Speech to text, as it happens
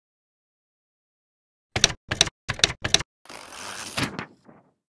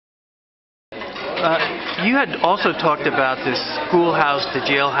You had also talked about this schoolhouse to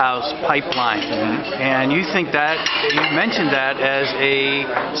jailhouse pipeline, and you mentioned that as a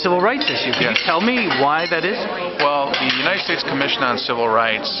civil rights issue. Can you tell me why that is? Well, the United States Commission on Civil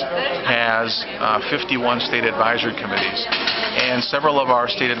Rights has 51 state advisory committees, and several of our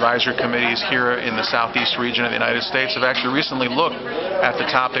state advisory committees here in the southeast region of the United States have actually recently looked at the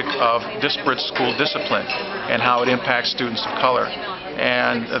topic of disparate school discipline and how it impacts students of color.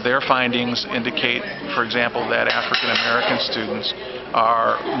 And their findings indicate, for example, that African American students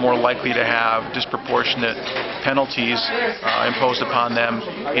are more likely to have disproportionate penalties imposed upon them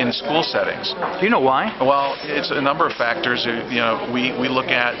in school settings. Do you know why? Well, it's a number of factors. We look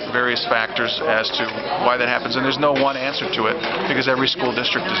at various factors as to why that happens, and there's no one answer to it because every school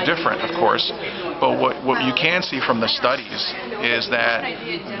district is different, of course. But what you can see from the studies is that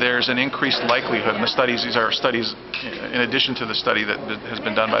there's an increased likelihood, and these are studies in addition to the study that has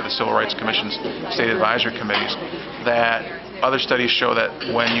been done by the Civil Rights Commission's state advisory committees, that other studies show that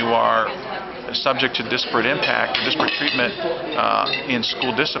when you are subject to disparate impact, disparate treatment in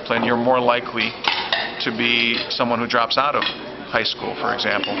school discipline, you're more likely to be someone who drops out of high school, for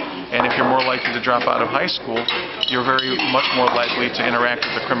example. And if you're more likely to drop out of high school, you're very much more likely to interact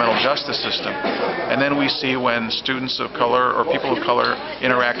with the criminal justice system. And then we see when students of color or people of color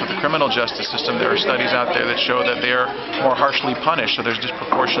interact with the criminal justice system, there are studies out there that show that they're more harshly punished, so there's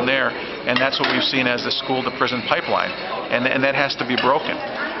disproportion there. And that's what we've seen as the school-to-prison pipeline. And that has to be broken.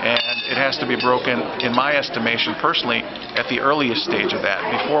 And it has to be broken, in my estimation, personally, at the earliest stage of that,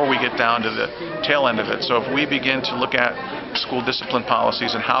 before we get down to the tail end of it. So if we begin to look at school discipline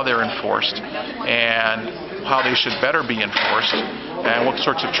policies and how they're enforced and how they should better be enforced and what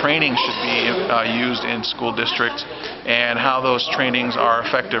sorts of training should be used in school districts and how those trainings are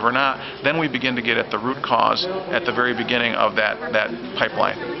effective or not, then we begin to get at the root cause at the very beginning of that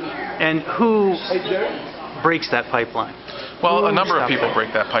pipeline. And who breaks that pipeline? Well, a number of people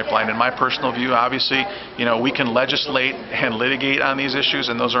break that pipeline. In my personal view, obviously, we can legislate and litigate on these issues,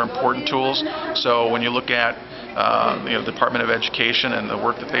 and those are important tools. So when you look at the Department of Education and the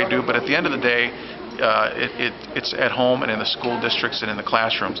work that they do, but at the end of the day, it's at home and in the school districts and in the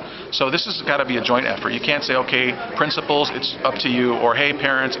classrooms. So this has got to be a joint effort. You can't say, okay, principals, it's up to you, or hey,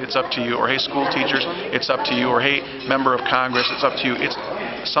 parents, it's up to you, or hey, school teachers, it's up to you, or hey, member of Congress, it's up to you. It's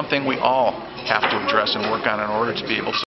something we all have to address and work on in order to be able to